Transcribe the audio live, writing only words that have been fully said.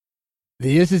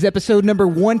This is episode number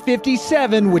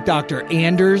 157 with Dr.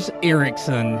 Anders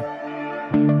Ericsson.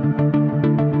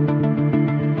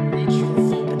 Reach your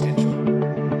full potential.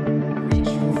 Reach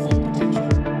your full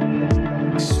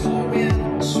potential. Small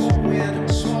win, small win,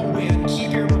 small win.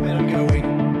 Keep your momentum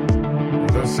going.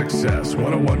 The Success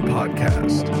 101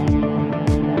 Podcast.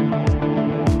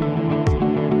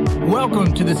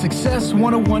 Welcome to the Success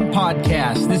 101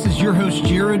 Podcast. This is your host,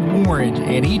 Jared Warren,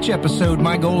 and each episode,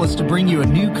 my goal is to bring you a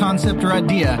new concept or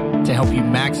idea to help you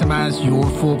maximize your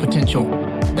full potential.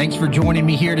 Thanks for joining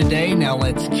me here today. Now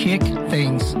let's kick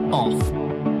things off.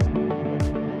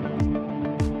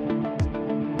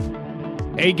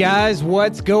 Hey guys,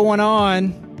 what's going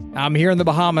on? I'm here in the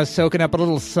Bahamas soaking up a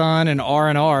little sun and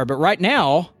R&R, but right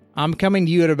now, I'm coming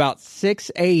to you at about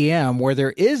 6 a.m. where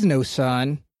there is no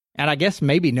sun, and I guess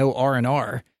maybe no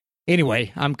R&R.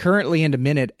 Anyway, I'm currently into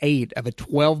minute 8 of a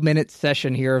 12-minute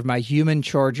session here of my human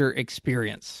charger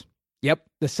experience. Yep,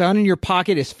 the sun in your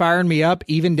pocket is firing me up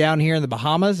even down here in the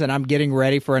Bahamas, and I'm getting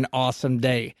ready for an awesome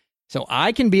day. So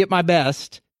I can be at my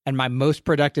best and my most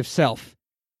productive self.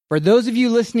 For those of you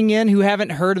listening in who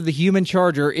haven't heard of the human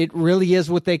charger, it really is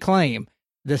what they claim,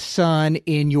 the sun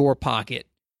in your pocket.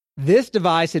 This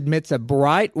device emits a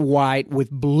bright white with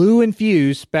blue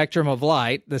infused spectrum of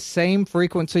light, the same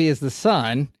frequency as the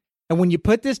sun. And when you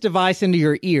put this device into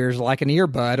your ears like an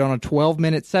earbud on a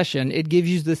 12-minute session, it gives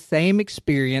you the same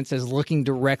experience as looking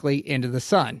directly into the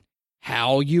sun.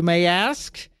 How, you may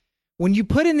ask? When you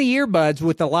put in the earbuds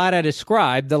with the light I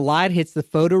described, the light hits the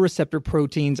photoreceptor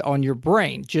proteins on your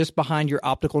brain, just behind your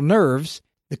optical nerves.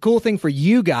 The cool thing for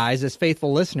you guys as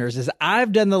faithful listeners is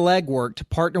I've done the legwork to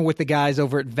partner with the guys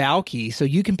over at Valkey, so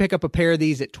you can pick up a pair of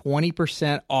these at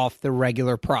 20% off the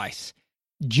regular price.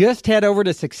 Just head over to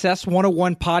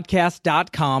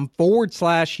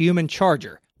success101podcast.com/human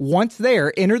charger. Once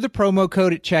there, enter the promo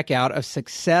code at checkout of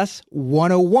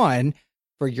Success101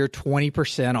 for your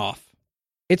 20% off.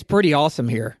 It's pretty awesome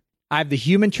here. I have the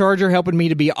human charger helping me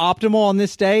to be optimal on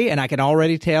this day, and I can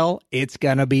already tell it's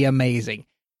going to be amazing.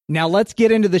 Now let's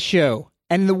get into the show.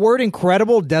 And the word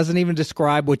incredible doesn't even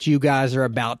describe what you guys are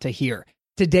about to hear.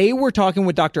 Today we're talking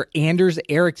with Dr. Anders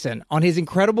Ericsson on his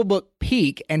incredible book,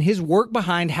 Peak, and his work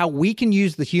behind how we can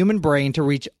use the human brain to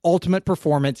reach ultimate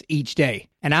performance each day.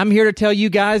 And I'm here to tell you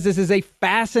guys this is a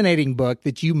fascinating book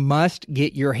that you must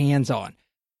get your hands on.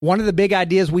 One of the big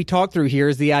ideas we talk through here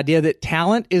is the idea that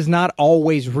talent is not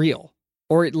always real,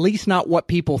 or at least not what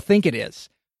people think it is.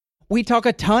 We talk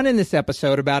a ton in this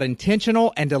episode about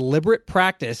intentional and deliberate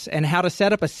practice and how to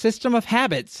set up a system of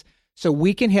habits so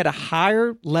we can hit a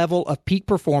higher level of peak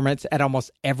performance at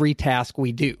almost every task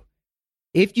we do.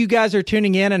 If you guys are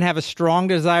tuning in and have a strong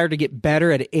desire to get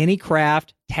better at any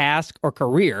craft, task, or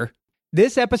career,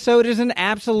 this episode is an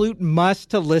absolute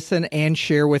must to listen and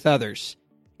share with others.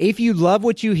 If you love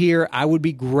what you hear, I would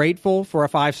be grateful for a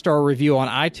 5-star review on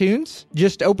iTunes.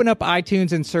 Just open up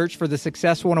iTunes and search for the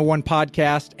Success 101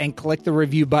 Podcast and click the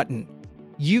review button.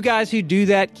 You guys who do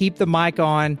that, keep the mic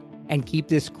on and keep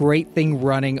this great thing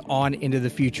running on into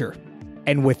the future.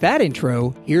 And with that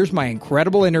intro, here's my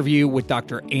incredible interview with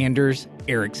Dr. Anders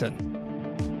Ericsson.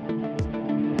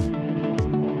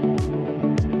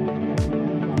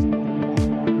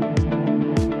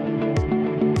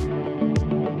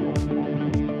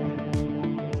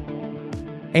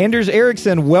 Anders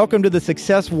Ericsson, welcome to the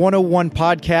Success 101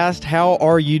 Podcast. How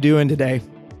are you doing today?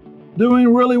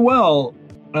 Doing really well,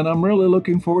 and I'm really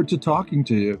looking forward to talking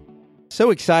to you. So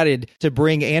excited to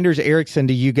bring Anders Ericsson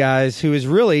to you guys, who is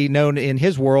really known in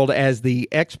his world as the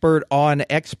expert on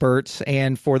experts,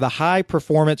 and for the high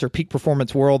performance or peak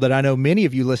performance world that I know many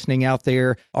of you listening out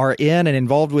there are in and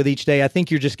involved with each day. I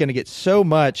think you're just going to get so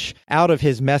much out of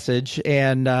his message.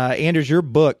 And Anders, your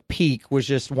book, Peak, was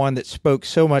just one that spoke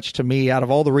so much to me out of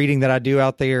all the reading that I do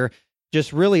out there,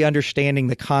 just really understanding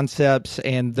the concepts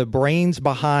and the brains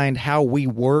behind how we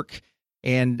work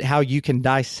and how you can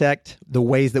dissect the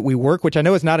ways that we work, which I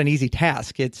know is not an easy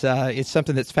task. It's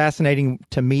something that's fascinating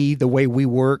to me, the way we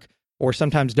work, or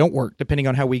sometimes don't work, depending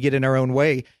on how we get in our own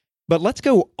way. But let's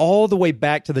go all the way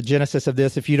back to the genesis of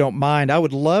this, if you don't mind. I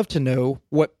would love to know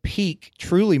what peak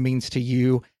truly means to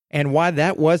you and why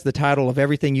that was the title of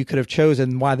everything you could have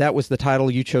chosen, why that was the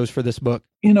title you chose for this book.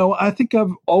 You know, I think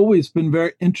I've always been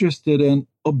very interested in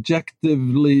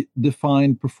objectively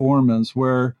defined performance,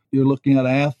 where you're looking at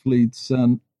athletes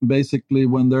and basically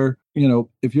when they're,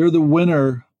 if you're the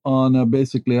winner on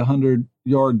basically a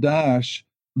 100-yard dash,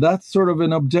 that's sort of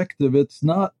an objective. It's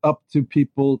not up to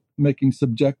people making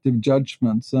subjective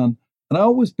judgments. And I've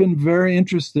always been very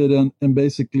interested in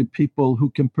basically people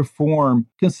who can perform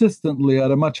consistently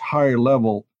at a much higher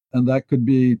level. And that could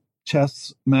be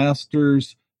chess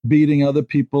masters, beating other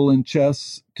people in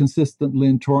chess consistently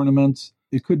in tournaments.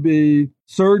 It could be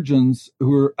surgeons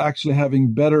who are actually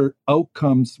having better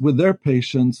outcomes with their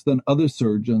patients than other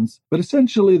surgeons. But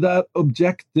essentially, that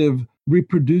objective,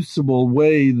 reproducible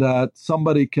way that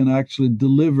somebody can actually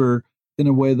deliver in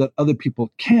a way that other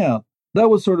people can't, that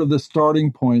was sort of the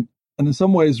starting point. And in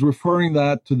some ways, referring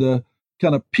that to the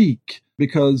kind of peak,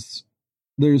 because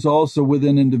there's also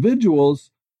within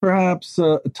individuals perhaps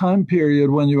a time period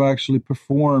when you actually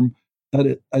perform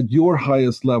at your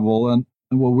highest level. And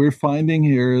what we're finding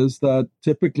here is that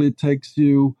typically it takes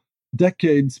you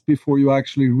decades before you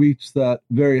actually reach that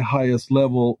very highest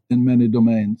level in many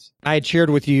domains. I had shared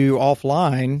with you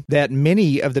offline that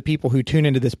many of the people who tune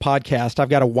into this podcast, I've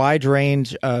got a wide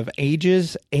range of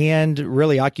ages and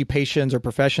really occupations or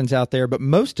professions out there, but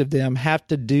most of them have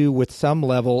to do with some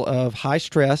level of high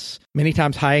stress, many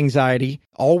times high anxiety,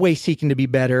 always seeking to be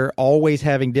better, always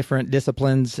having different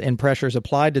disciplines and pressures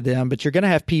applied to them. But you're going to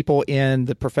have people in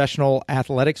the professional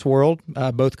athletics world,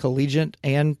 both collegiate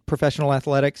and professional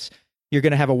athletics. You're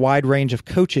going to have a wide range of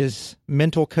coaches,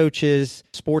 mental coaches,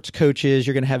 sports coaches.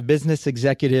 You're going to have business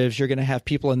executives. You're going to have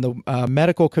people in the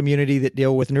medical community that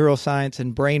deal with neuroscience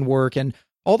and brain work. And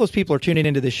all those people are tuning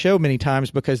into this show many times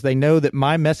because they know that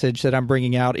my message that I'm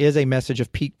bringing out is a message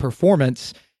of peak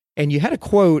performance. And you had a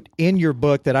quote in your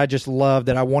book that I just love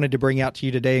that I wanted to bring out to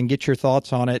you today and get your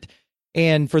thoughts on it.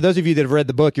 And for those of you that have read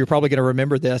the book, you're probably going to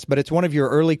remember this, but it's one of your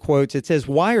early quotes. It says,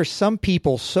 "Why are some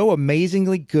people so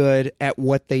amazingly good at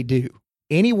what they do?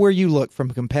 Anywhere you look,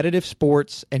 from competitive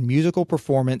sports and musical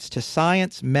performance to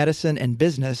science, medicine, and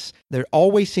business, there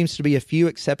always seems to be a few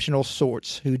exceptional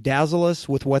sorts who dazzle us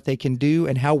with what they can do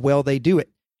and how well they do it.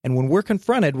 And when we're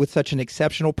confronted with such an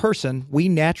exceptional person, we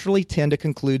naturally tend to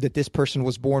conclude that this person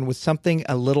was born with something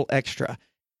a little extra.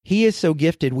 He is so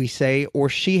gifted, we say, or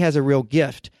she has a real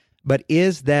gift. But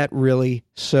is that really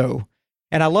so?"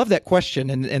 And I love that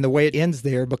question and the way it ends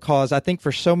there, because I think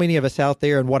for so many of us out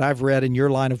there, and what I've read in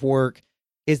your line of work,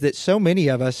 is that so many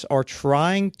of us are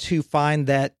trying to find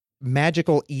that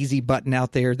magical easy button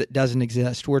out there that doesn't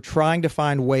exist. We're trying to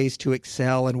find ways to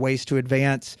excel and ways to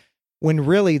advance when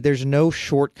really there's no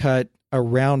shortcut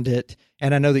around it.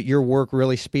 And I know that your work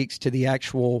really speaks to the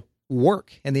actual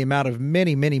work and the amount of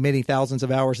many, many, many thousands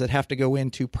of hours that have to go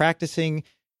into practicing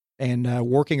and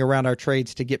working around our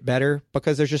trades to get better,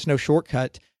 because there's just no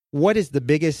shortcut. What is the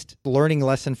biggest learning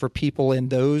lesson for people in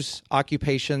those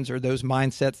occupations or those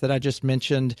mindsets that I just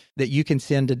mentioned that you can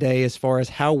send today as far as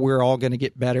how we're all going to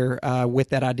get better with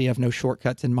that idea of no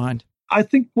shortcuts in mind? I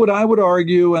think what I would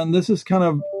argue, and this is kind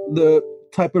of the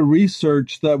type of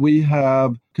research that we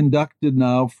have conducted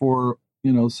now for,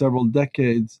 several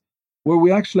decades, where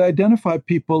we actually identify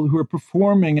people who are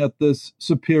performing at this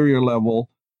superior level.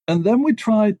 And then we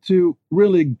try to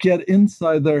really get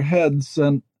inside their heads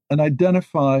and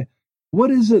identify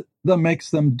what is it that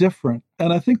makes them different.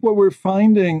 And I think what we're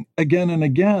finding again and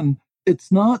again, it's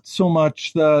not so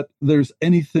much that there's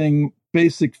anything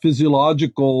basic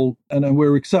physiological, and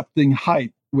we're accepting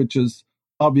height, which is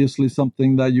obviously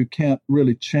something that you can't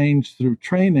really change through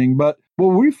training. But what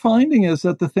we're finding is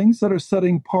that the things that are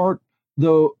setting apart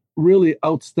the really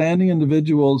outstanding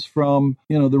individuals from,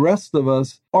 the rest of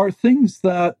us are things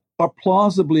that are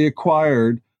plausibly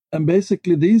acquired. And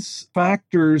basically these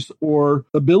factors or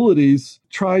abilities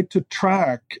try to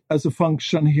track as a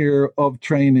function here of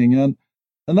training. And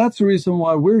that's the reason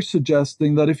why we're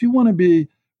suggesting that if you want to be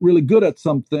really good at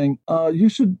something, you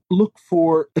should look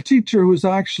for a teacher who's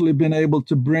actually been able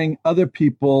to bring other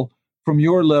people from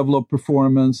your level of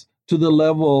performance to the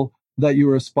level that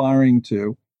you're aspiring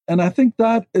to. And I think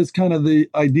that is kind of the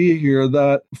idea here,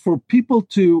 that for people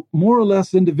to more or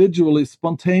less individually,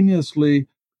 spontaneously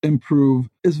improve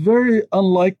is very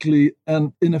unlikely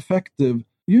and ineffective.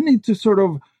 You need to sort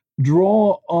of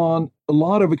draw on a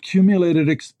lot of accumulated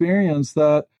experience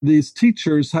that these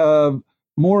teachers have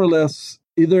more or less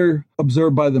either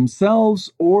observed by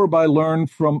themselves or by learning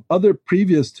from other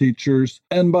previous teachers,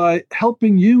 and by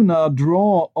helping you now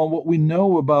draw on what we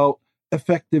know about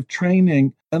effective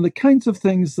training and the kinds of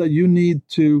things that you need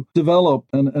to develop.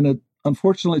 And it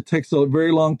unfortunately takes a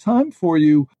very long time for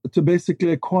you to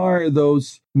basically acquire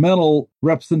those mental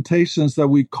representations that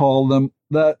we call them,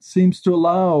 that seems to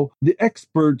allow the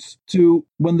experts to,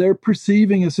 when they're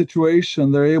perceiving a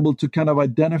situation, they're able to kind of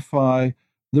identify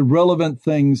the relevant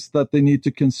things that they need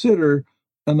to consider,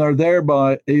 and are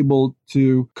thereby able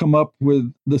to come up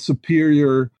with the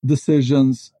superior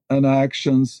decisions and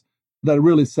actions that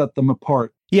really set them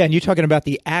apart. Yeah, and you're talking about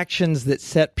the actions that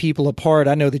set people apart.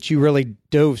 I know that you really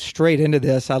dove straight into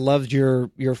this. I loved your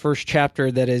first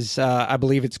chapter that is, I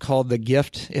believe it's called The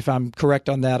Gift, if I'm correct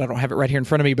on that. I don't have it right here in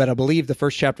front of me, but I believe the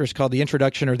first chapter is called The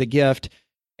Introduction or The Gift.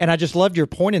 And I just loved your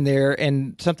point in there,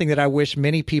 and something that I wish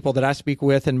many people that I speak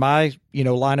with in my,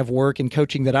 line of work and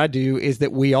coaching that I do is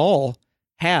that we all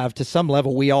have, to some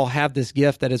level, we all have this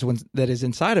gift that is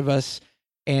inside of us,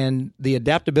 and the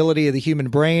adaptability of the human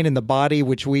brain and the body,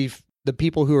 which the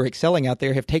people who are excelling out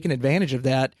there have taken advantage of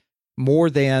that more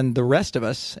than the rest of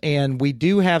us. And we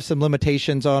do have some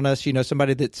limitations on us.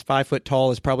 Somebody that's 5 foot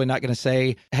tall is probably not going to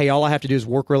say, hey, all I have to do is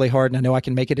work really hard and I know I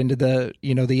can make it into the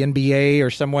NBA, or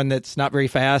someone that's not very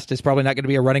fast is probably not going to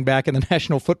be a running back in the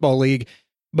National Football League.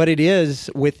 But it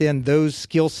is within those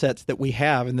skill sets that we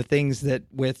have and the things that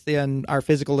within our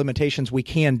physical limitations we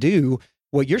can do.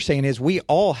 What you're saying is we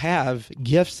all have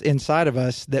gifts inside of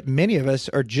us that many of us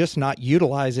are just not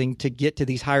utilizing to get to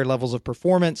these higher levels of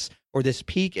performance, or this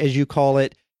peak, as you call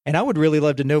it. And I would really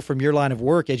love to know from your line of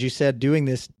work, as you said, doing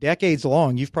this decades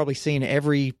long, you've probably seen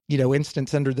every,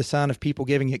 instance under the sun of people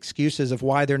giving excuses of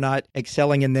why they're not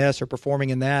excelling in this or performing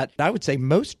in that. I would say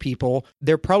most people,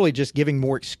 they're probably just giving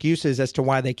more excuses as to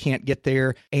why they can't get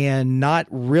there and not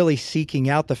really seeking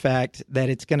out the fact that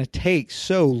it's going to take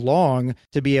so long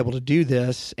to be able to do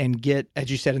this and get, as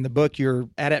you said in the book, your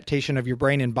adaptation of your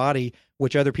brain and body,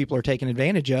 which other people are taking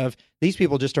advantage of. These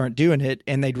people just aren't doing it,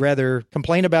 and they'd rather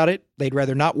complain about it. They'd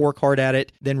rather not work hard at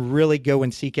it than really go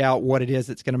and seek out what it is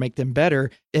that's going to make them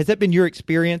better. Has that been your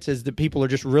experience, is that people are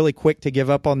just really quick to give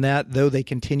up on that, though they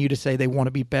continue to say they want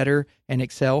to be better and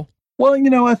excel? Well,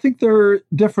 I think there are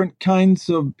different kinds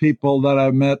of people that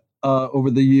I've met over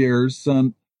the years.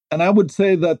 And I would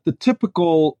say that the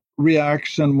typical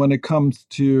reaction when it comes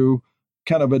to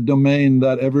kind of a domain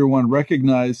that everyone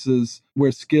recognizes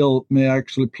where skill may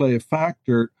actually play a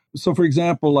factor. So, for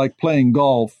example, like playing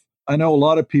golf, I know a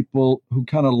lot of people who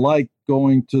kind of like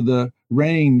going to the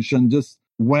range and just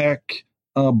whack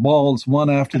balls one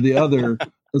after the other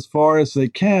as far as they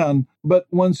can. But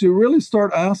once you really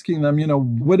start asking them,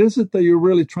 what is it that you're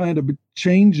really trying to be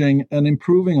changing and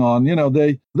improving on?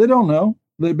 They don't know.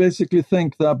 They basically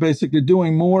think that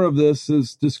doing more of this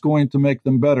is just going to make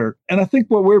them better. And I think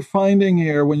what we're finding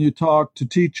here when you talk to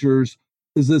teachers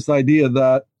is this idea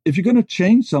that if you're going to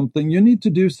change something, you need to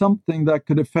do something that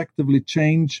could effectively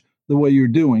change the way you're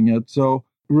doing it. So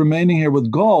remaining here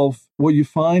with golf, what you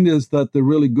find is that the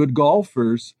really good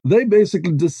golfers, they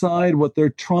basically decide what they're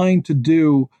trying to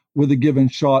do with a given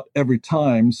shot every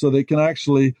time, so they can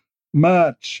actually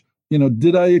match,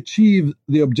 did I achieve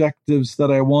the objectives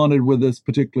that I wanted with this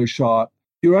particular shot?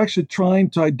 You're actually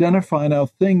trying to identify now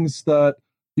things that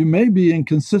you may be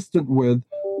inconsistent with,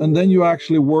 and then you're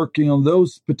actually working on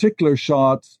those particular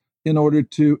shots in order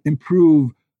to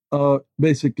improve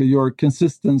basically your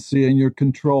consistency and your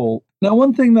control. Now,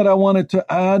 one thing that I wanted to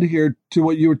add here to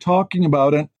what you were talking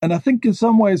about, and I think in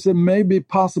some ways it may be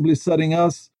possibly setting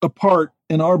us apart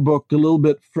in our book a little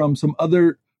bit from some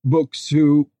other books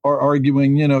who are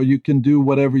arguing, you can do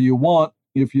whatever you want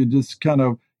if you just kind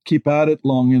of keep at it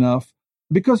long enough.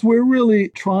 Because we're really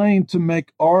trying to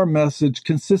make our message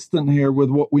consistent here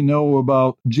with what we know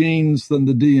about genes and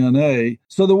the DNA.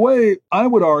 So the way I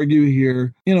would argue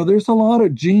here, there's a lot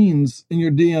of genes in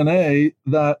your DNA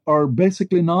that are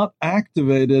basically not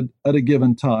activated at a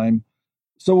given time.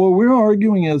 So what we're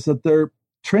arguing is that there are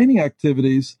training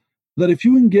activities that if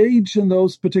you engage in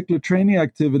those particular training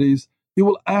activities, you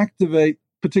will activate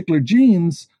particular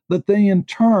genes that they in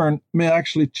turn may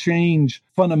actually change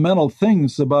fundamental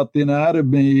things about the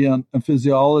anatomy and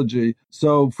physiology.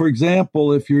 So, for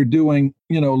example, if you're doing,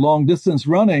 long distance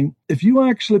running, if you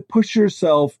actually push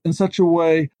yourself in such a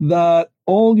way that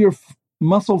all your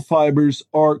muscle fibers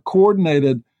are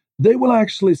coordinated, they will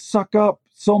actually suck up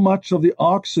so much of the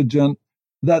oxygen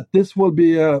that this will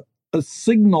be a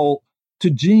signal to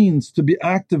genes to be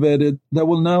activated that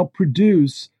will now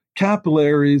produce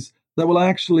capillaries that will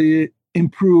actually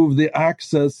improve the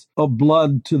access of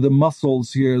blood to the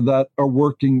muscles here that are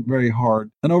working very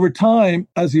hard. And over time,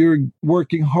 as you're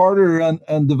working harder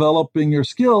and developing your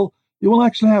skill, you will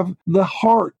actually have the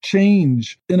heart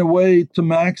change in a way to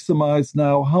maximize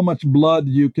now how much blood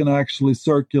you can actually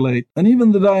circulate. And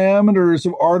even the diameters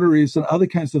of arteries and other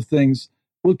kinds of things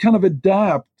will kind of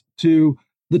adapt to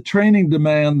the training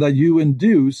demand that you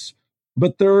induce.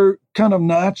 But there are kind of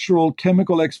natural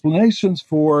chemical explanations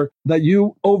for that.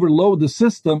 You overload the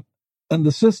system, and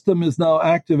the system is now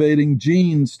activating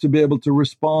genes to be able to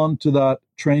respond to that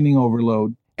training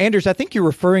overload. Anders, I think you're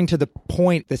referring to the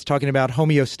point that's talking about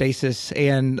homeostasis,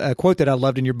 and a quote that I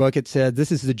loved in your book. It said,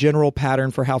 "This is the general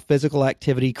pattern for how physical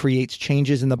activity creates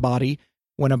changes in the body.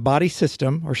 When a body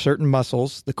system or certain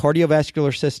muscles, the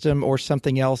cardiovascular system or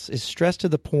something else is stressed to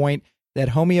the point that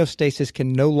homeostasis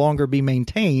can no longer be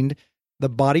maintained, the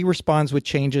body responds with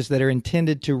changes that are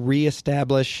intended to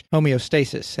reestablish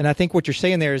homeostasis. And I think what you're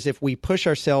saying there is if we push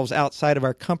ourselves outside of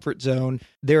our comfort zone,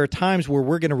 there are times where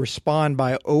we're going to respond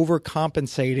by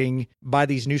overcompensating by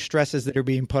these new stresses that are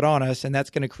being put on us, and that's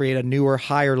going to create a newer,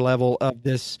 higher level of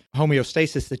this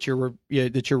homeostasis that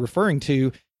you're referring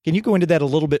to. Can you go into that a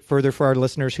little bit further for our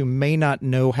listeners who may not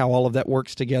know how all of that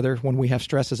works together when we have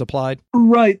stresses applied?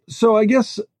 Right. So I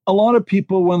guess a lot of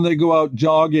people, when they go out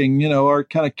jogging, are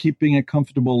kind of keeping a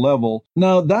comfortable level.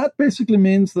 Now, that basically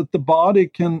means that the body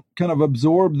can kind of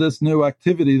absorb this new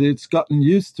activity, that it's gotten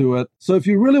used to it. So if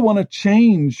you really want to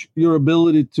change your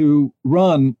ability to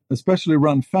run, especially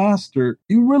run faster,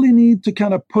 you really need to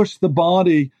kind of push the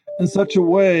body in such a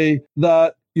way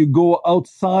that you go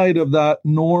outside of that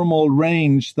normal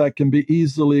range that can be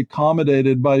easily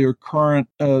accommodated by your current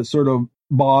sort of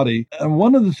body. And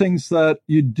one of the things that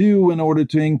you do in order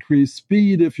to increase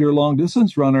speed if you're a long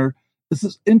distance runner is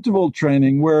this interval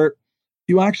training where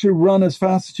you actually run as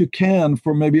fast as you can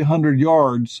for maybe 100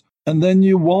 yards and then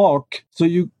you walk. So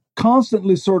you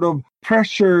constantly sort of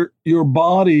pressure your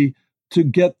body to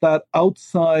get that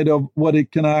outside of what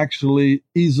it can actually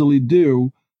easily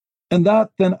do. And that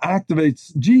then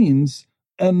activates genes.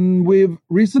 And we have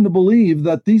reason to believe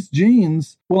that these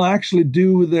genes will actually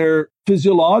do their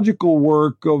physiological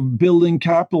work of building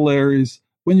capillaries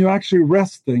when you're actually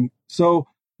resting. So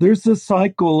there's this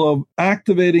cycle of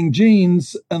activating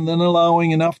genes and then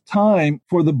allowing enough time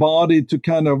for the body to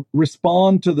kind of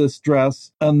respond to the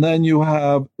stress. And then you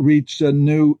have reached a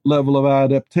new level of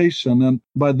adaptation. And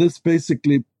by this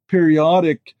basically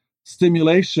periodic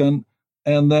stimulation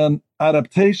and then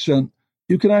adaptation,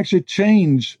 you can actually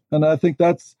change. And I think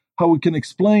that's how we can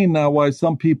explain now why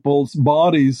some people's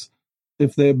bodies,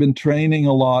 if they've been training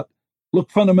a lot, look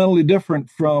fundamentally different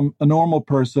from a normal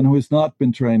person who has not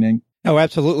been training. Oh,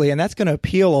 absolutely. And that's going to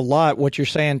appeal a lot, what you're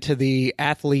saying, to the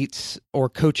athletes or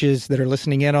coaches that are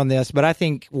listening in on this. But I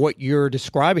think what you're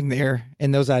describing there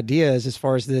in those ideas, as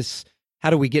far as this, how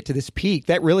do we get to this peak,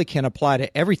 that really can apply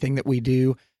to everything that we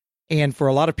do. And for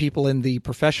a lot of people in the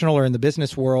professional or in the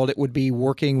business world, it would be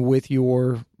working with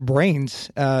your brains,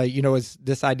 as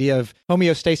this idea of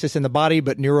homeostasis in the body,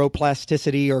 but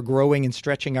neuroplasticity or growing and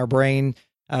stretching our brain.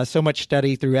 So much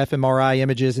study through fMRI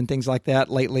images and things like that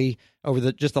lately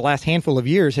over just the last handful of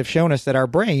years have shown us that our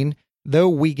brain, though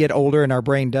we get older and our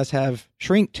brain does have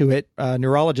shrink to it,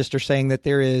 neurologists are saying that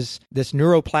there is this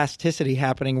neuroplasticity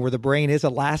happening where the brain is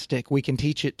elastic. We can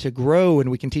teach it to grow and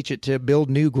we can teach it to build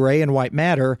new gray and white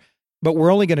matter. But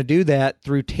we're only going to do that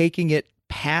through taking it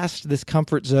past this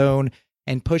comfort zone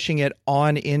and pushing it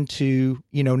on into,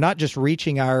 not just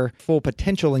reaching our full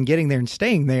potential and getting there and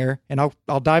staying there. And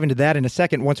I'll dive into that in a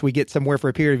second once we get somewhere for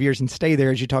a period of years and stay there,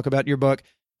 as you talk about in your book.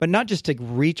 But not just to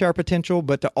reach our potential,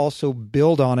 but to also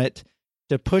build on it,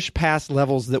 to push past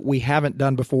levels that we haven't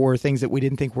done before, things that we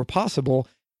didn't think were possible.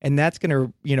 And that's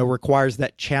going to, requires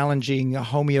that challenging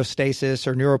homeostasis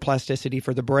or neuroplasticity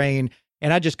for the brain.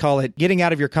 And I just call it getting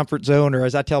out of your comfort zone, or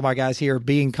as I tell my guys here,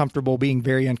 being comfortable, being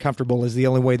very uncomfortable is the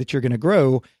only way that you're going to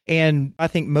grow. And I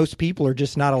think most people are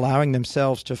just not allowing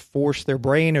themselves to force their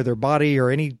brain or their body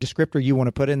or any descriptor you want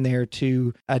to put in there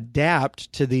to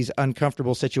adapt to these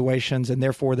uncomfortable situations. And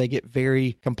therefore they get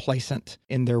very complacent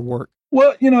in their work.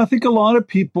 Well, I think a lot of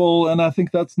people, and I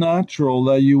think that's natural,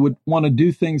 that you would want to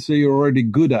do things that you're already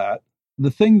good at.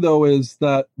 The thing, though, is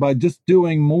that by just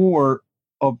doing more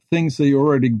of things that you're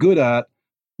already good at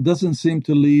doesn't seem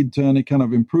to lead to any kind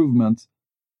of improvement.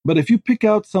 But if you pick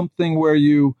out something where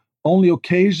you only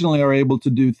occasionally are able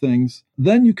to do things,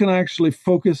 then you can actually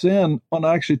focus in on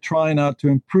actually trying out to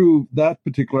improve that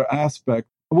particular aspect.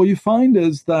 What you find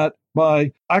is that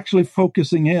by actually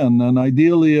focusing in, and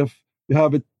ideally if you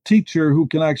have a teacher who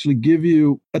can actually give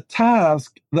you a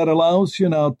task that allows you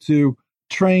now to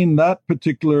train that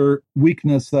particular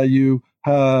weakness that you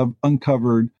have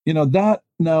uncovered, that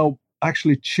now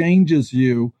actually changes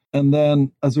you, and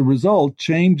then as a result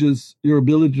changes your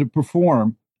ability to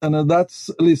perform. And that's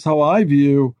at least how I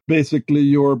view basically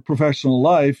your professional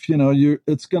life.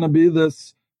 It's going to be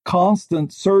this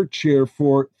constant search here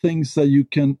for things that you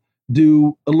can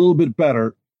do a little bit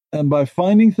better. And by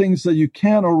finding things that you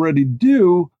can already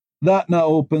do, that now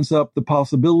opens up the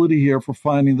possibility here for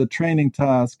finding the training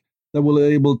task that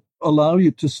will allow you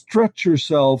to stretch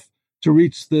yourself to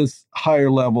reach this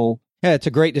higher level. Yeah, it's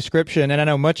a great description. And I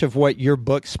know much of what your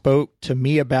book spoke to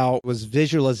me about was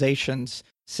visualizations.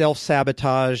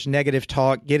 self-sabotage, negative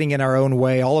talk, getting in our own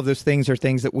way. All of those things are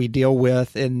things that we deal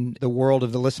with in the world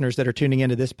of the listeners that are tuning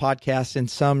into this podcast in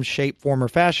some shape, form, or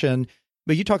fashion.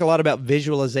 But you talk a lot about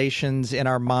visualizations in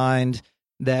our mind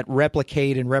that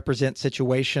replicate and represent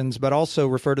situations, but also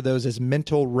refer to those as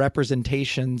mental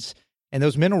representations. And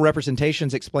those mental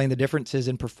representations explain the differences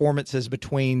in performances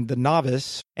between the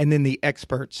novice and then the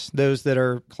experts, those that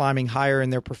are climbing higher in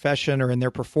their profession or in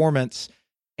their performance.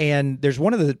 And there's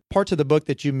one of the parts of the book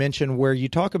that you mentioned where you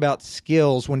talk about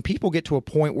skills. When people get to a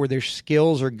point where their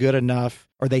skills are good enough,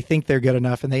 or they think they're good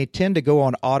enough, and they tend to go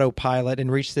on autopilot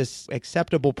and reach this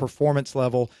acceptable performance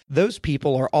level, those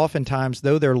people are oftentimes,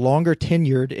 though they're longer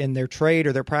tenured in their trade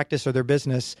or their practice or their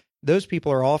business, those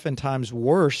people are oftentimes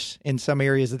worse in some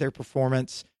areas of their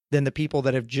performance than the people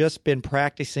that have just been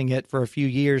practicing it for a few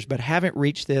years but haven't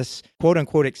reached this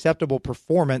quote-unquote acceptable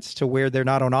performance to where they're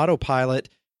not on autopilot.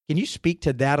 Can you speak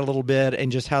to that a little bit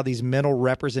and just how these mental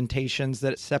representations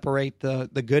that separate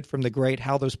the good from the great,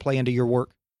 how those play into your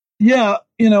work? Yeah,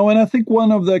 and I think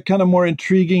one of the kind of more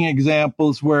intriguing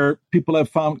examples where people have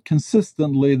found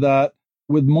consistently that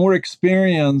with more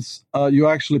experience, you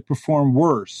actually perform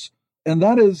worse. And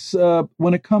that is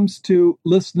when it comes to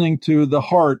listening to the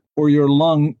heart or your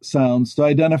lung sounds to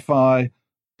identify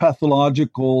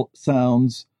pathological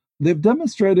sounds. They've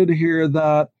demonstrated here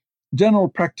that general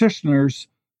practitioners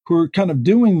who are kind of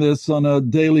doing this on a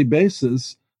daily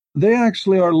basis, they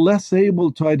actually are less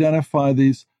able to identify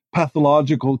these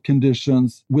pathological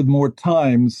conditions with more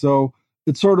time. So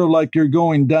it's sort of like you're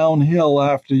going downhill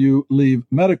after you leave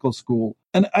medical school.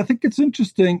 And I think it's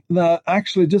interesting that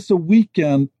actually just a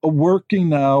weekend of working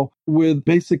now with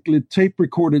basically tape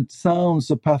recorded sounds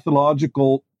of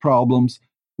pathological problems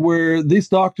where these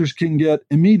doctors can get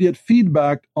immediate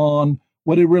feedback on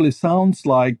what it really sounds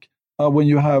like when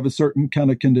you have a certain kind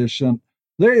of condition.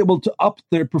 They're able to up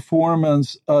their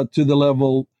performance to the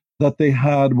level that they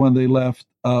had when they left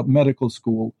medical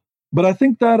school. But I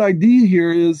think that idea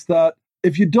here is that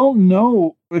if you don't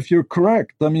know if you're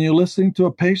correct, I mean, you're listening to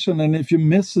a patient, and if you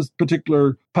miss this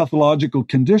particular pathological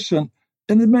condition,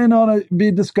 and it may not be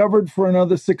discovered for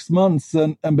another 6 months,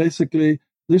 and basically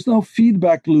there's no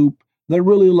feedback loop that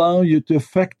really allow you to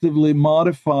effectively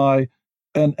modify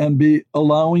and be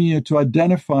allowing you to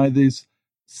identify these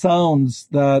sounds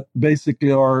that basically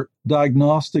are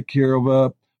diagnostic here of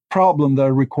a problem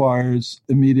that requires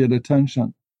immediate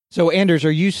attention. So, Anders,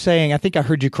 are you saying, I think I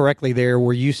heard you correctly there,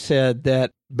 where you said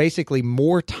that basically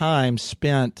more time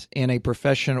spent in a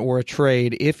profession or a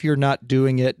trade, if you're not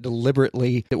doing it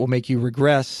deliberately, it will make you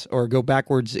regress or go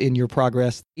backwards in your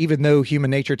progress, even though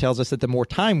human nature tells us that the more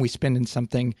time we spend in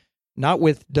something, not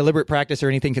with deliberate practice or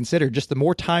anything considered, just the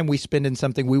more time we spend in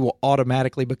something, we will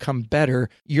automatically become better.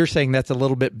 You're saying that's a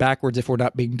little bit backwards if we're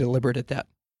not being deliberate at that.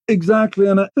 Exactly.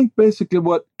 And I think basically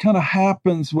what kind of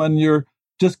happens when you're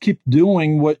just keep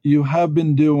doing what you have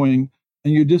been doing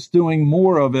and you're just doing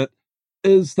more of it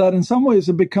is that in some ways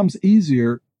it becomes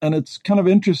easier. And it's kind of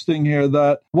interesting here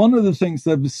that one of the things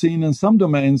that I've seen in some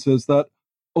domains is that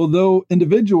although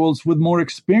individuals with more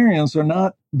experience are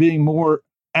not being more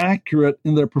accurate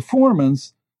in their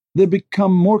performance, they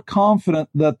become more confident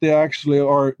that they actually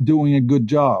are doing a good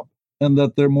job and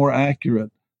that they're more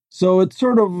accurate. So it's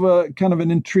sort of kind of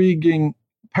an intriguing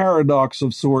paradox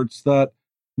of sorts that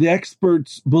the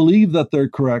experts believe that they're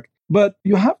correct, but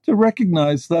you have to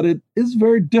recognize that it is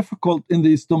very difficult in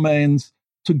these domains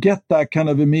to get that kind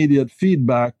of immediate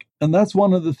feedback. And that's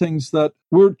one of the things that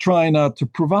we're trying to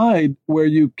provide, where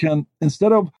you can,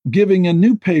 instead of giving a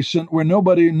new patient where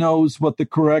nobody knows what the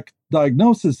correct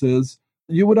diagnosis is,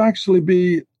 you would actually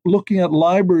be looking at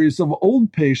libraries of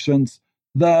old patients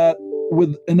that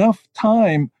with enough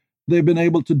time, they've been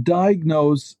able to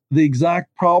diagnose the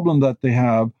exact problem that they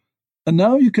have. And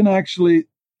now you can actually,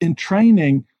 in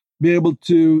training, be able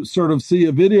to sort of see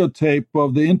a videotape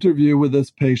of the interview with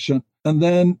this patient. And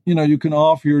then, you can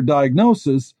offer your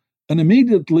diagnosis. And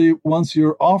immediately, once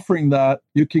you're offering that,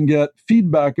 you can get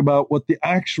feedback about what the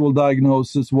actual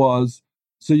diagnosis was.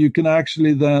 So you can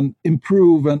actually then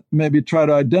improve and maybe try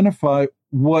to identify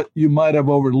what you might have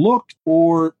overlooked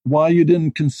or why you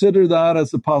didn't consider that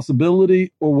as a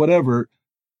possibility or whatever.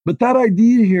 But that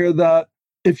idea here that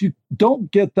if you don't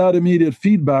get that immediate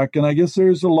feedback, and I guess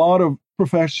there's a lot of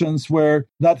professions where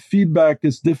that feedback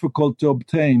is difficult to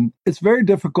obtain, it's very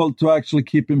difficult to actually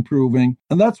keep improving.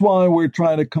 And that's why we're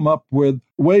trying to come up with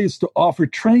ways to offer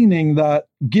training that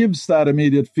gives that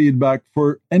immediate feedback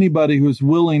for anybody who's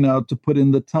willing now to put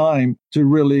in the time to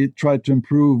really try to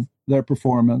improve their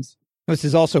performance. This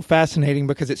is also fascinating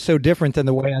because it's so different than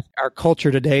the way our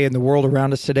culture today and the world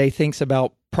around us today thinks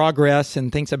about progress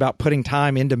and thinks about putting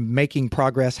time into making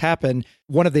progress happen,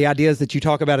 one of the ideas that you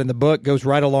talk about in the book goes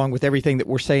right along with everything that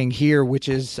we're saying here, which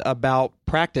is about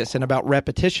practice and about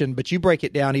repetition. But you break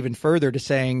it down even further to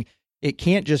saying it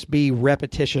can't just be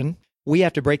repetition. We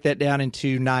have to break that down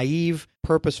into naive,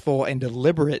 purposeful, and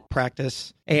deliberate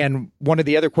practice. And one of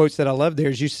the other quotes that I love there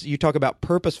is you talk about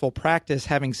purposeful practice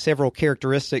having several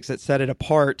characteristics that set it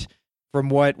apart from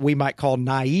what we might call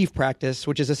naive practice,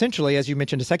 which is essentially, as you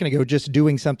mentioned a second ago, just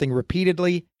doing something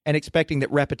repeatedly and expecting that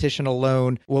repetition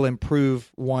alone will improve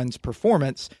one's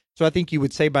performance. So I think you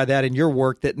would say by that in your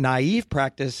work that naive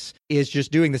practice is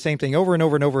just doing the same thing over and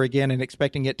over and over again and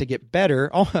expecting it to get better.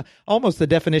 Almost the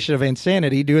definition of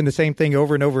insanity, doing the same thing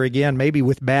over and over again, maybe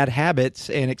with bad habits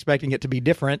and expecting it to be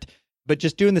different, but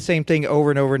just doing the same thing over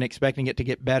and over and expecting it to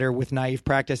get better with naive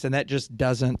practice. And that just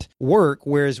doesn't work.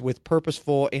 Whereas with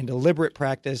purposeful and deliberate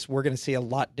practice, we're going to see a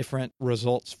lot different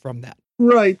results from that.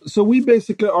 Right. So we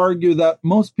basically argue that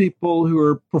most people who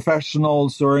are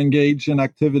professionals or engage in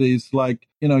activities like,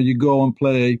 you go and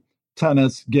play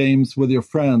tennis games with your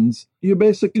friends, you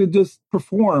basically just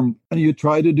perform and you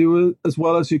try to do it as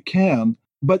well as you can.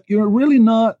 But you're really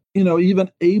not, even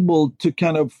able to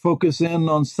kind of focus in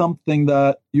on something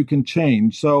that you can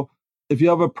change. So if you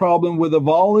have a problem with a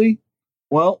volley,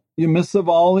 well, you miss a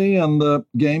volley and the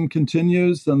game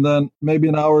continues. And then maybe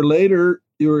an hour later,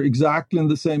 you're exactly in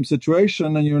the same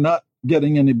situation and you're not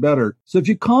getting any better. So if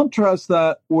you contrast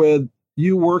that with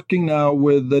you working now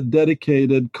with a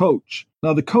dedicated coach,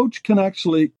 now the coach can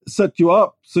actually set you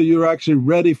up so you're actually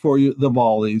ready for the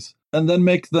volleys and then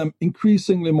make them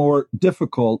increasingly more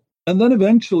difficult and then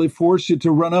eventually force you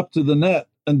to run up to the net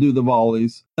and do the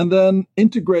volleys and then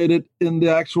integrate it in the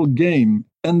actual game.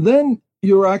 And then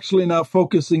you're actually now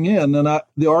focusing in. And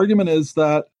the argument is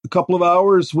that a couple of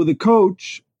hours with a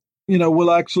coach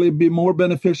will actually be more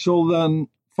beneficial than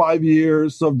 5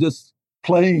 years of just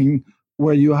playing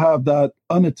where you have that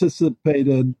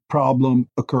unanticipated problem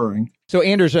occurring. So,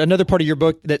 Anders, another part of your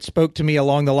book that spoke to me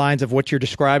along the lines of what you're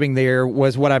describing there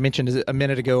was what I mentioned a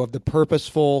minute ago of the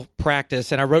purposeful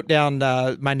practice. And I wrote down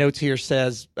my notes here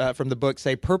says from the book,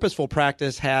 say purposeful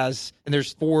practice has, and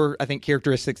there's 4, I think,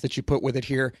 characteristics that you put with it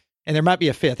here. And there might be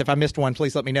a 5th. If I missed one,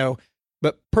 please let me know.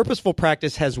 But purposeful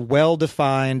practice has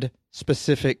well-defined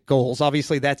specific goals.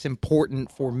 Obviously, that's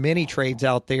important for many trades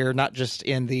out there, not just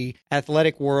in the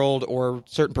athletic world or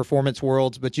certain performance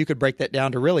worlds, but you could break that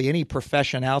down to really any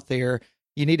profession out there.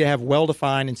 You need to have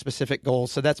well-defined and specific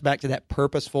goals. So that's back to that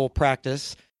purposeful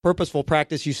practice. Purposeful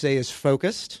practice, you say, is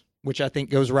focused, which I think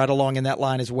goes right along in that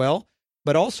line as well.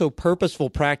 But also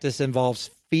purposeful practice involves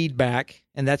feedback,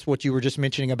 and that's what you were just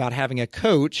mentioning about having a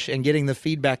coach and getting the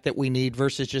feedback that we need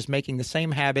versus just making the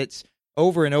same habits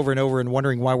over and over and over and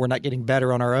wondering why we're not getting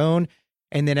better on our own.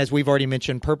 And then, as we've already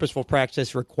mentioned, purposeful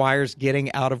practice requires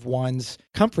getting out of one's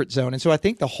comfort zone. And so I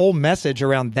think the whole message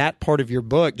around that part of your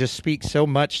book just speaks so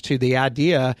much to the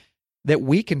idea that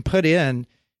we can put in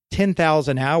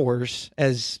 10,000 hours,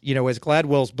 as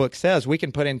Gladwell's book says, we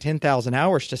can put in 10,000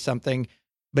 hours to something.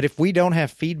 But if we don't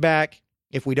have feedback,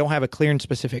 if we don't have a clear and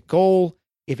specific goal,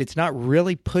 if it's not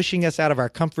really pushing us out of our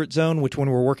comfort zone, which when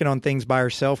we're working on things by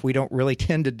ourselves, we don't really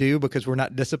tend to do because we're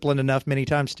not disciplined enough many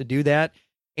times to do that.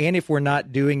 And if we're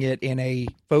not doing it in a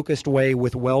focused way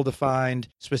with well-defined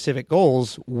specific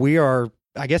goals, we are,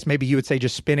 I guess maybe you would say,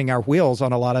 just spinning our wheels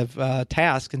on a lot of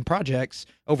tasks and projects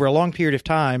over a long period of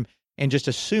time and just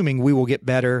assuming we will get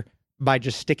better by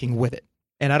just sticking with it.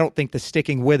 And I don't think the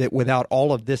sticking with it without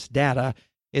all of this data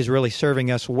is really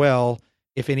serving us well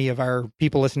if any of our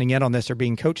people listening in on this are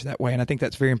being coached that way. And I think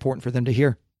that's very important for them to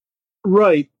hear.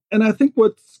 Right. And I think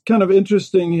what's kind of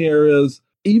interesting here is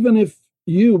even if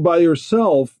you by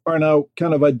yourself are now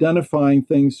kind of identifying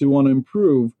things you want to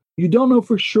improve, you don't know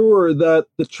for sure that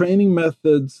the training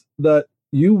methods that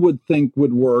you would think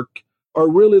would work are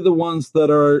really the ones that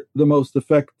are the most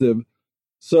effective.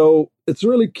 So it's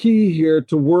really key here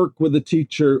to work with a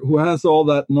teacher who has all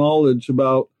that knowledge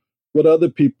about what other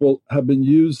people have been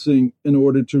using in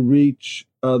order to reach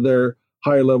their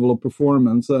higher level of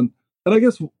performance. And I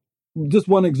guess just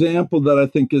one example that I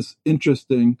think is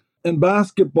interesting. In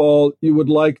basketball, you would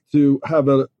like to have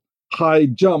a high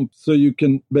jump so you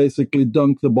can basically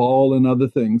dunk the ball and other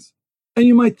things. And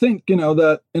you might think,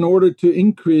 that in order to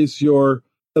increase your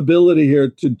ability here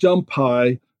to jump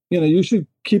high, you should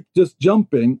keep just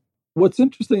jumping. What's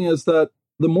interesting is that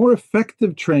the more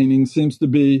effective training seems to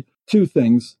be 2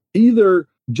 things. Either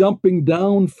jumping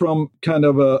down from kind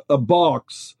of a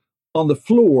box on the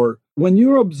floor. When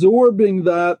you're absorbing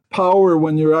that power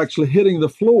when you're actually hitting the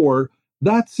floor,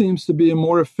 that seems to be a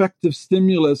more effective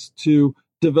stimulus to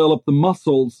develop the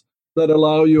muscles that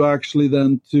allow you actually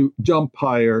then to jump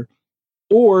higher.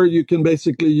 Or you can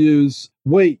basically use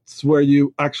weights where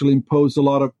you actually impose a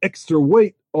lot of extra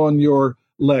weight on your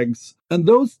legs. And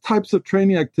those types of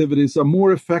training activities are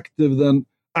more effective than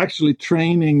actually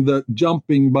training the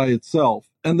jumping by itself.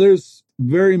 And there's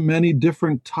very many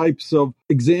different types of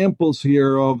examples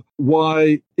here of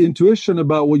why intuition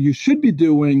about what you should be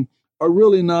doing are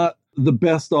really not the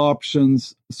best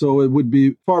options. So it would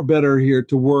be far better here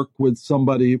to work with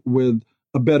somebody with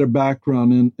a better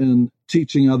background in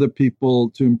teaching other people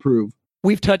to improve.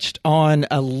 We've touched on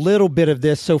a little bit of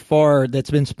this so far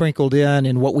that's been sprinkled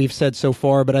in what we've said so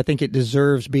far, but I think it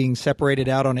deserves being separated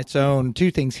out on its own.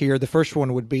 Two things here. The first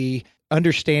one would be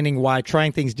understanding why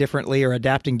trying things differently or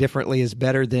adapting differently is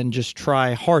better than just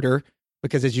try harder.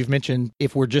 Because as you've mentioned,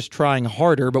 if we're just trying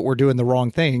harder, but we're doing the wrong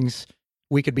things,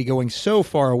 we could be going so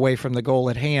far away from the goal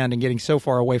at hand and getting so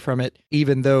far away from it,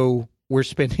 even though we're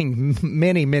spending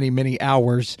many, many, many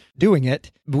hours doing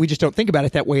it. But we just don't think about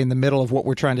it that way in the middle of what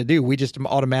we're trying to do. We just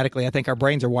automatically, I think our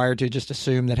brains are wired to just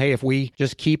assume that, hey, if we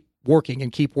just keep working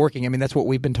and keep working, I mean, that's what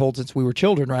we've been told since we were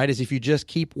children, right? Is if you just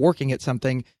keep working at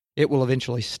something, it will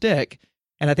eventually stick.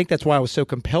 And I think that's why I was so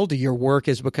compelled to your work,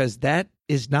 is because that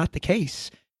is not the case.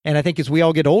 And I think as we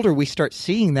all get older, we start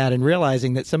seeing that and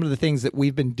realizing that some of the things that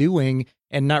we've been doing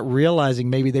and not realizing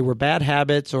maybe they were bad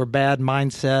habits or bad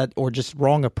mindset or just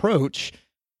wrong approach.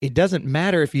 It doesn't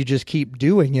matter if you just keep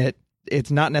doing it.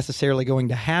 It's not necessarily going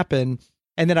to happen.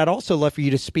 And then I'd also love for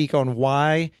you to speak on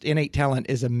why innate talent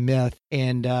is a myth.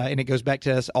 And it goes back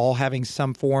to us all having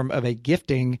some form of a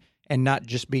gifting and not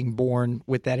just being born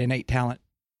with that innate talent.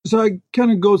 So it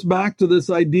kind of goes back to this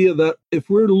idea that if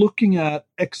we're looking at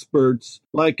experts,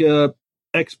 like a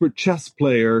expert chess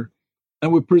player,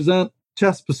 and we present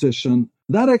chess position,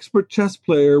 that expert chess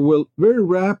player will very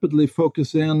rapidly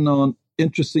focus in on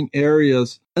interesting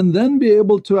areas and then be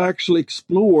able to actually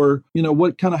explore,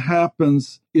 what kind of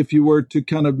happens if you were to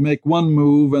kind of make one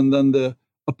move and then the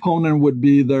opponent would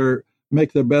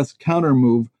make their best counter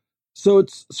move. So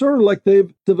it's sort of like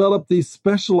they've developed these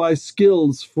specialized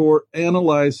skills for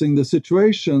analyzing the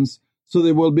situations, so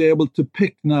they will be able to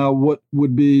pick now what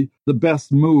would be the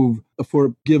best move for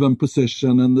a given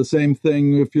position. And the same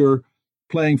thing if you're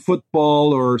playing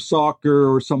football or soccer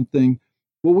or something.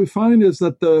 What we find is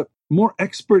that the more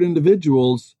expert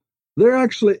individuals, they're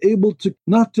actually able to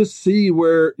not just see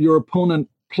where your opponent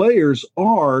players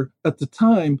are at the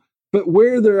time, but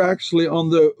where they're actually on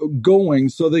the going,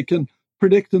 so they can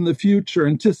predict in the future,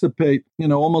 anticipate,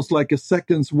 almost like a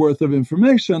second's worth of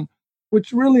information,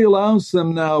 which really allows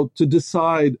them now to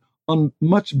decide on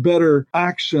much better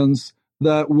actions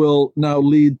that will now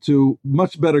lead to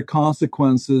much better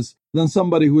consequences than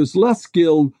somebody who is less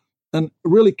skilled and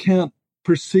really can't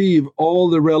perceive all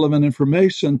the relevant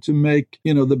information to make,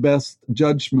 the best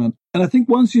judgment. And I think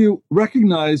once you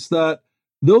recognize that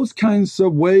those kinds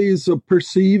of ways of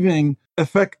perceiving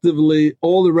effectively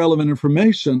all the relevant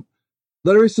information,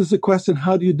 there is a question,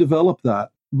 how do you develop that?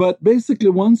 But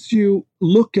basically, once you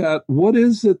look at what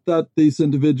is it that these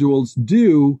individuals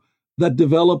do that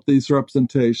develop these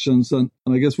representations, and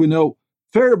I guess we know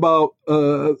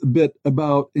a bit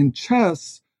about in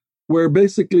chess, where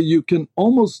basically you can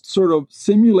almost sort of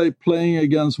simulate playing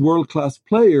against world-class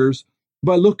players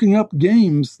by looking up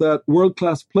games that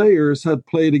world-class players had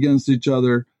played against each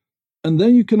other. And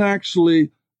then you can actually,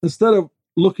 instead of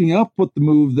looking up what the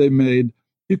move they made,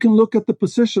 you can look at the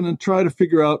position and try to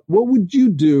figure out what would you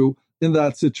do in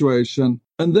that situation.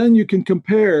 And then you can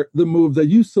compare the move that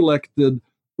you selected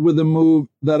with the move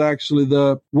that actually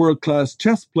the world-class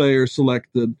chess player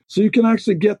selected. So you can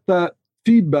actually get that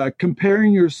feedback,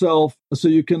 comparing yourself, so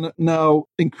you can now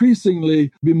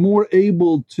increasingly be more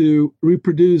able to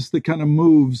reproduce the kind of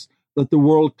moves that the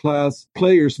world-class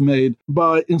players made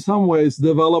by, in some ways,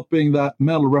 developing that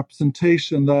mental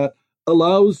representation that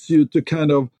allows you to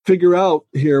kind of figure out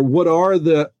here what are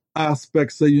the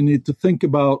aspects that you need to think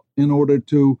about in order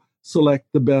to select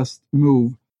the best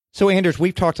move. So, Anders,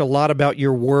 we've talked a lot about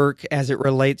your work as it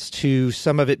relates to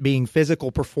some of it being physical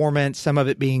performance, some of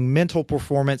it being mental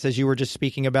performance, as you were just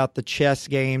speaking about the chess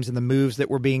games and the moves that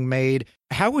were being made.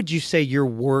 How would you say your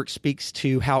work speaks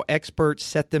to how experts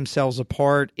set themselves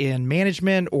apart in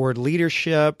management or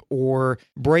leadership or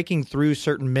breaking through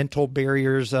certain mental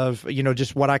barriers of,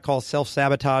 just what I call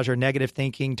self-sabotage or negative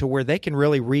thinking, to where they can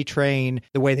really retrain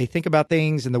the way they think about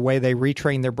things and the way they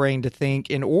retrain their brain to think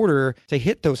in order to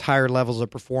hit those higher levels of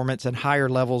performance and higher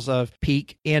levels of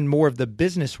peak in more of the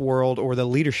business world or the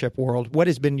leadership world? What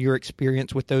has been your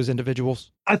experience with those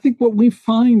individuals? I think what we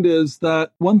find is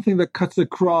that one thing that cuts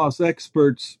across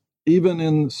experts, even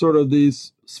in sort of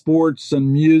these sports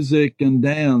and music and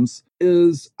dance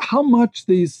is how much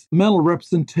these mental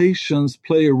representations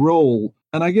play a role.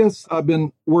 And I guess I've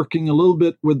been working a little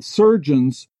bit with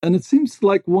surgeons, and it seems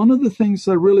like one of the things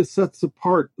that really sets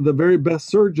apart the very best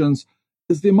surgeons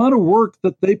is the amount of work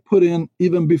that they put in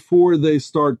even before they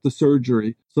start the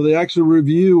surgery. So they actually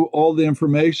review all the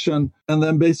information and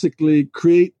then basically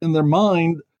create in their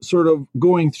mind, sort of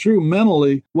going through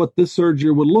mentally what this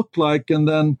surgery would look like, and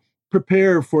then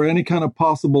prepare for any kind of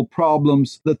possible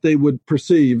problems that they would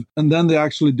perceive. And then they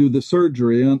actually do the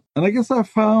surgery. And I guess I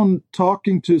found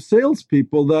talking to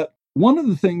salespeople that one of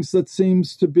the things that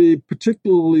seems to be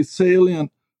particularly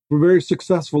salient for very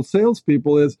successful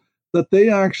salespeople is that they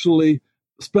actually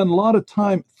spend a lot of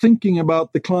time thinking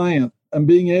about the client and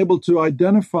being able to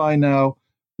identify now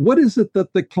what is it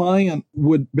that the client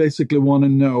would basically want to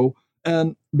know,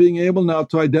 and being able now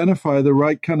to identify the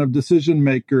right kind of decision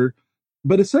maker,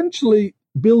 but essentially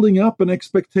building up an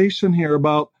expectation here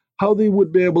about how they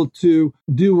would be able to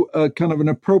do a kind of an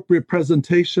appropriate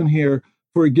presentation here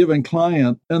for a given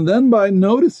client. And then by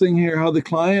noticing here how the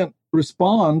client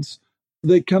responds,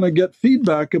 they kind of get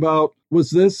feedback about,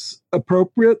 was this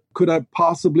appropriate? Could I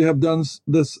possibly have done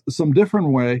this some different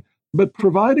way? But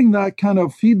providing that kind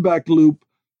of feedback loop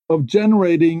of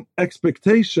generating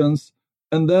expectations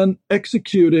and then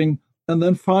executing and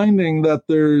then finding that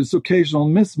there's occasional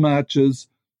mismatches.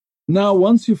 Now,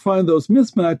 once you find those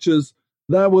mismatches,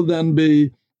 that will then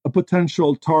be a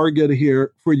potential target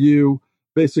here for you,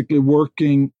 basically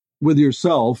working with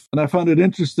yourself. And I found it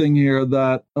interesting here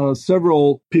that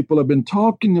several people have been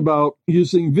talking about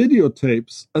using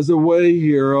videotapes as a way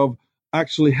here of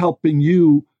actually helping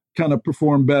you kind of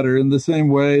perform better, in the same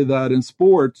way that in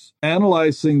sports,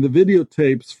 analyzing the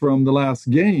videotapes from the last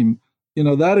game,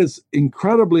 that is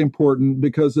incredibly important,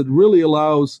 because it really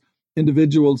allows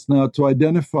individuals now to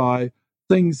identify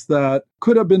things that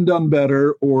could have been done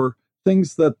better, or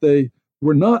things that they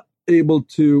were not able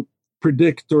to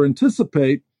predict or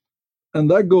anticipate. And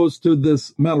that goes to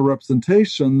this mental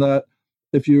representation, that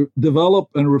if you develop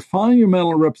and refine your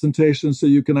mental representation so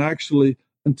you can actually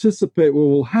anticipate what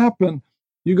will happen,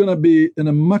 you're going to be in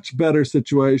a much better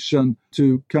situation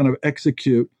to kind of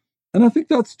execute. And I think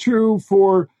that's true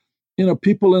for,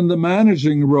 people in the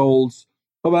managing roles,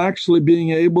 of actually being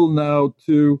able now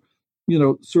to,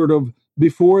 sort of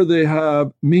before they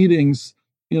have meetings,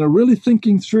 really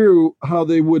thinking through how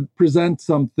they would present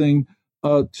something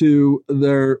to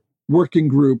their working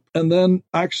group, and then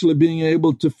actually being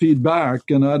able to feed back.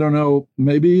 And I don't know,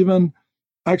 maybe even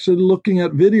actually looking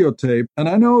at videotape. And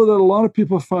I know that a lot of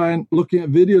people find looking at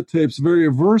videotapes very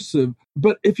aversive,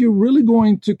 but if you're really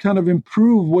going to kind of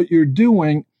improve what you're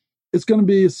doing, it's going to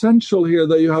be essential here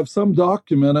that you have some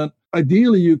document. And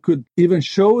ideally, you could even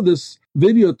show this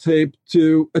videotape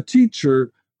to a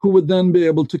teacher who would then be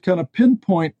able to kind of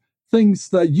pinpoint things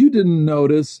that you didn't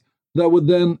notice that would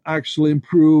then actually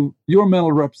improve your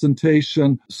mental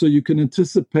representation, so you can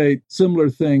anticipate similar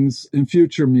things in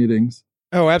future meetings.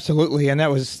 Oh, absolutely. And that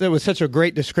was such a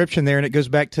great description there. And it goes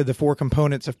back to the 4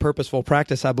 components of purposeful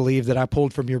practice, I believe, that I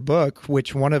pulled from your book,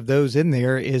 which one of those in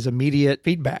there is immediate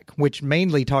feedback, which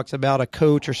mainly talks about a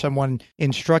coach or someone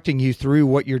instructing you through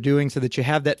what you're doing so that you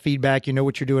have that feedback, you know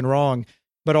what you're doing wrong,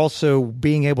 but also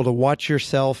being able to watch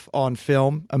yourself on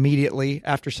film immediately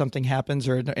after something happens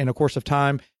or in a course of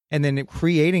time. And then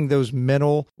creating those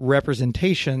mental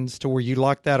representations to where you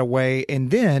lock that away, and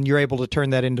then you're able to turn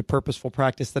that into purposeful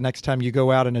practice the next time you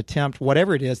go out and attempt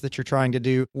whatever it is that you're trying to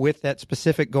do with that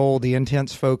specific goal, the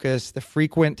intense focus, the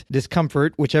frequent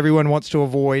discomfort, which everyone wants to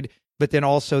avoid, but then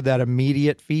also that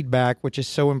immediate feedback, which is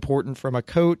so important from a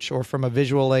coach or from a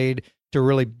visual aid to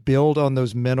really build on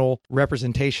those mental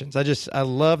representations. I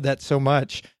love that so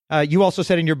much. You also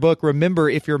said in your book, remember,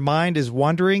 if your mind is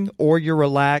wandering or you're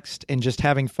relaxed and just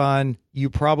having fun, you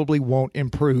probably won't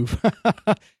improve.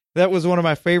 That was one of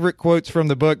my favorite quotes from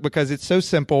the book, because it's so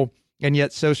simple and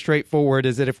yet so straightforward,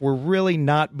 is that if we're really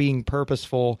not being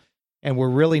purposeful and we're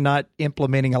really not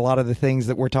implementing a lot of the things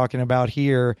that we're talking about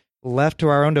here, left to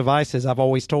our own devices, I've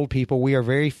always told people we are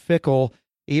very fickle.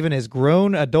 Even as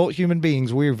grown adult human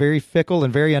beings, we are very fickle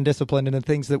and very undisciplined in the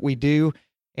things that we do.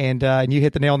 And you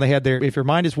hit the nail on the head there. If your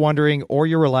mind is wandering or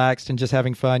you're relaxed and just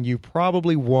having fun, you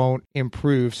probably won't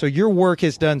improve. So your work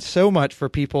has done so much for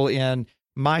people in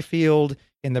my field,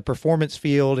 in the performance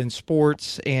field, in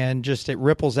sports, and just it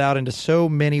ripples out into so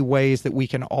many ways that we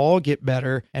can all get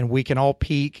better and we can all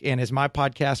peak. And as my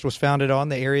podcast was founded on,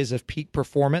 the areas of peak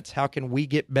performance, how can we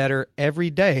get better every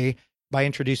day by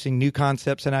introducing new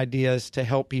concepts and ideas to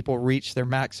help people reach their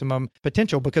maximum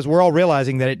potential? Because we're all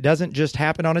realizing that it doesn't just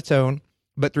happen on its own.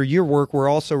 But through your work, we're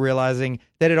also realizing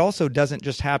that it also doesn't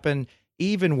just happen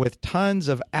even with tons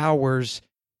of hours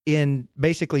in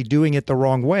basically doing it the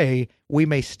wrong way, we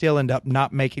may still end up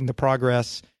not making the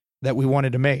progress that we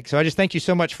wanted to make. So I just thank you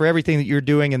so much for everything that you're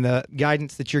doing and the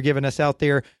guidance that you're giving us out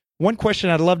there. One question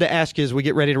I'd love to ask you as we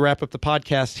get ready to wrap up the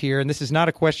podcast here, and this is not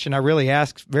a question I really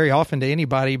ask very often to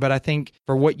anybody, but I think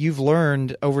for what you've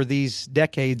learned over these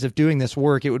decades of doing this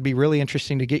work, it would be really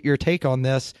interesting to get your take on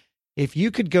this. If you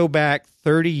could go back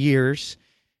 30 years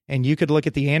and you could look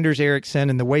at the Anders Ericsson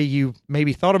and the way you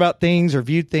maybe thought about things or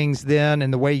viewed things then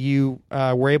and the way you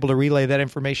were able to relay that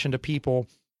information to people,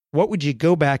 what would you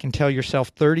go back and tell yourself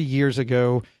 30 years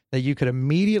ago that you could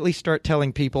immediately start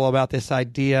telling people about this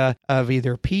idea of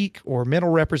either peak or mental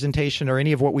representation or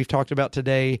any of what we've talked about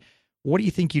today? What do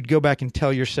you think you'd go back and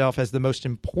tell yourself as the most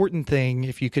important thing,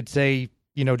 if you could say,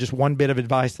 just one bit of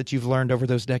advice that you've learned over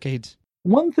those decades?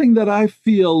 One thing that I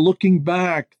feel looking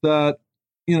back that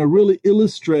really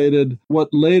illustrated what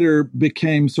later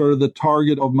became sort of the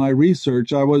target of my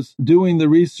research. I was doing the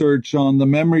research on the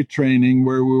memory training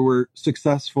where we were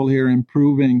successful here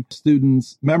improving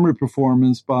students' memory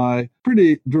performance by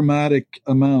pretty dramatic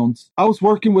amounts. I was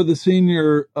working with a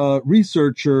senior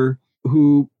researcher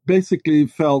who basically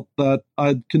felt that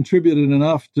I'd contributed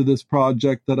enough to this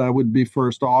project that I would be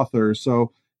first author.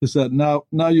 So he said, now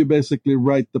you basically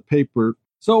write the paper.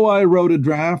 So I wrote a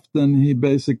draft, and he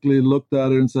basically looked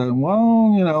at it and said,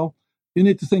 well, you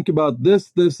need to think about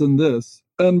this, this, and this.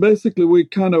 And basically, we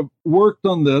kind of worked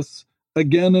on this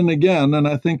again and again. And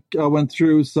I think I went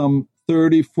through some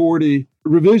 30, 40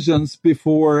 revisions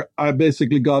before I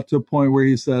basically got to a point where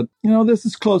he said, this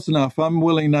is close enough. I'm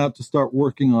willing now to start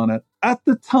working on it. At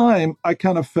the time, I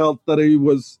kind of felt that he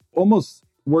was almost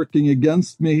working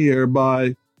against me here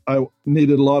I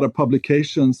needed a lot of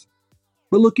publications.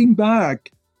 But looking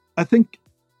back, I think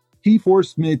he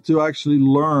forced me to actually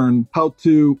learn how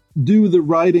to do the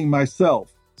writing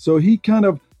myself. So he kind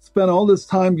of spent all this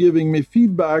time giving me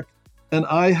feedback, and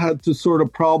I had to sort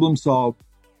of problem solve.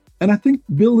 And I think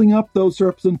building up those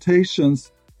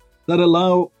representations that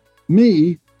allow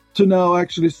me to now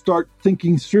actually start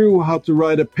thinking through how to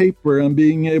write a paper and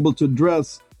being able to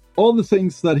address all the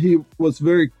things that he was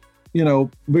very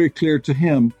clear to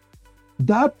him.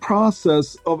 That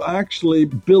process of actually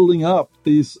building up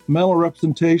these mental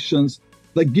representations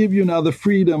that give you now the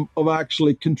freedom of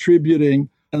actually contributing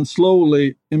and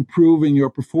slowly improving your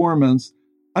performance,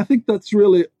 I think that's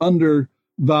really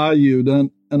undervalued. And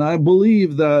I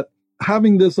believe that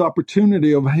having this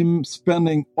opportunity of him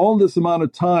spending all this amount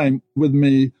of time with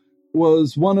me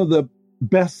was one of the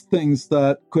best things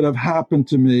that could have happened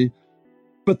to me.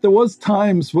 But there was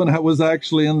times when I was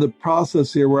actually in the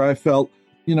process here where I felt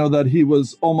that he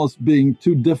was almost being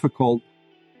too difficult.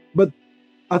 But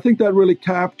I think that really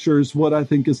captures what I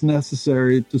think is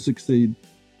necessary to succeed.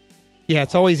 Yeah,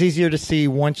 it's always easier to see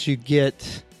once you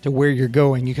get to where you're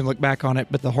going. You can look back on it,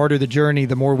 but the harder the journey,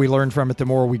 the more we learn from it, the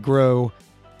more we grow.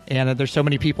 And there's so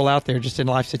many people out there just in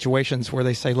life situations where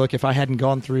they say, look, if I hadn't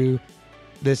gone through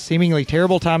this seemingly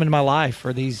terrible time in my life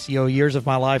or these years of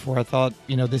my life where I thought,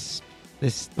 this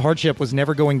hardship was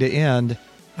never going to end,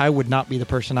 I would not be the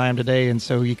person I am today. And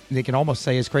so they can almost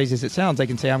say, as crazy as it sounds, they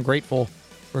can say, I'm grateful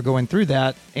for going through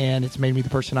that, and it's made me the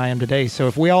person I am today. So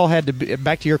if we all had to,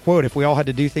 back to your quote, if we all had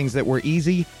to do things that were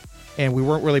easy and we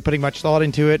weren't really putting much thought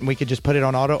into it and we could just put it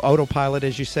on autopilot,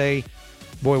 as you say,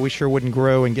 boy, we sure wouldn't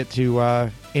grow and get to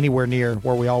anywhere near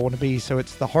where we all want to be. So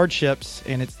it's the hardships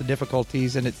and it's the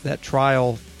difficulties and it's that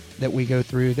trial that we go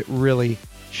through that really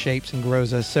shapes and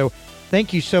grows us. So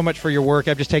thank you so much for your work.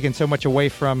 I've just taken so much away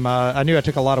from, I knew I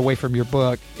took a lot away from your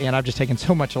book, and I've just taken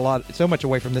so much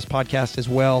away from this podcast as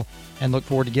well, and look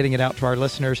forward to getting it out to our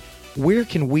listeners. Where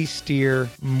can we steer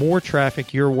more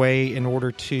traffic your way in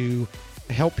order to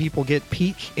help people get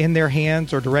Peak in their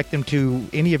hands or direct them to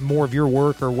any of more of your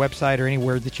work or website or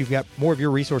anywhere that you've got more of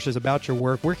your resources about your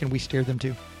work? Where can we steer them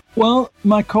to? Well,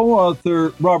 my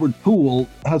co-author, Robert Poole,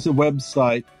 has a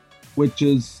website, which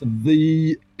is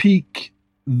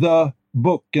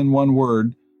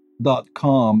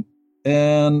thebook.com.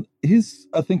 And he's,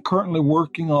 I think, currently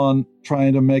working on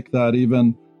trying to make that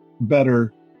even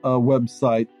better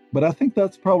website. But I think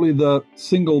that's probably the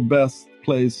single best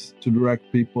place to direct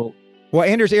people. Well,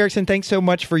 Anders Ericsson, thanks so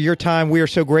much for your time. We are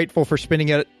so grateful for spending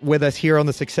it with us here on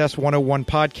the Success 101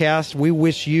 podcast. We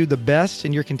wish you the best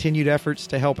in your continued efforts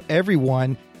to help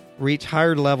everyone reach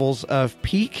higher levels of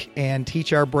peak and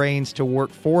teach our brains to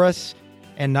work for us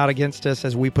and not against us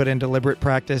as we put in deliberate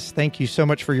practice. Thank you so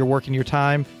much for your work and your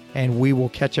time, and we will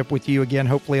catch up with you again,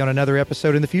 hopefully on another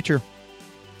episode in the future.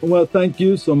 Well, thank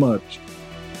you so much.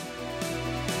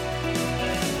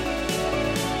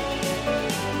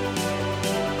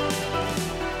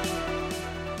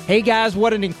 Hey guys,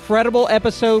 what an incredible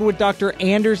episode with Dr.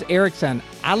 Anders Ericsson.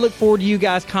 I look forward to you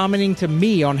guys commenting to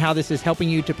me on how this is helping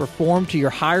you to perform to your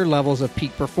higher levels of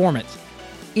peak performance.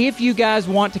 If you guys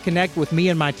want to connect with me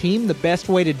and my team, the best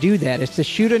way to do that is to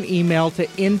shoot an email to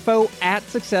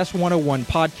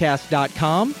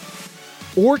info@success101podcast.com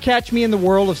or catch me in the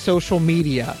world of social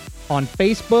media on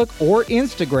Facebook or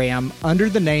Instagram under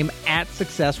the name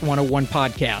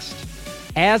 @Success101podcast.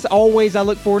 As always, I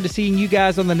look forward to seeing you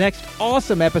guys on the next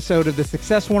awesome episode of the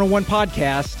Success 101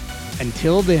 podcast.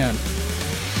 Until then.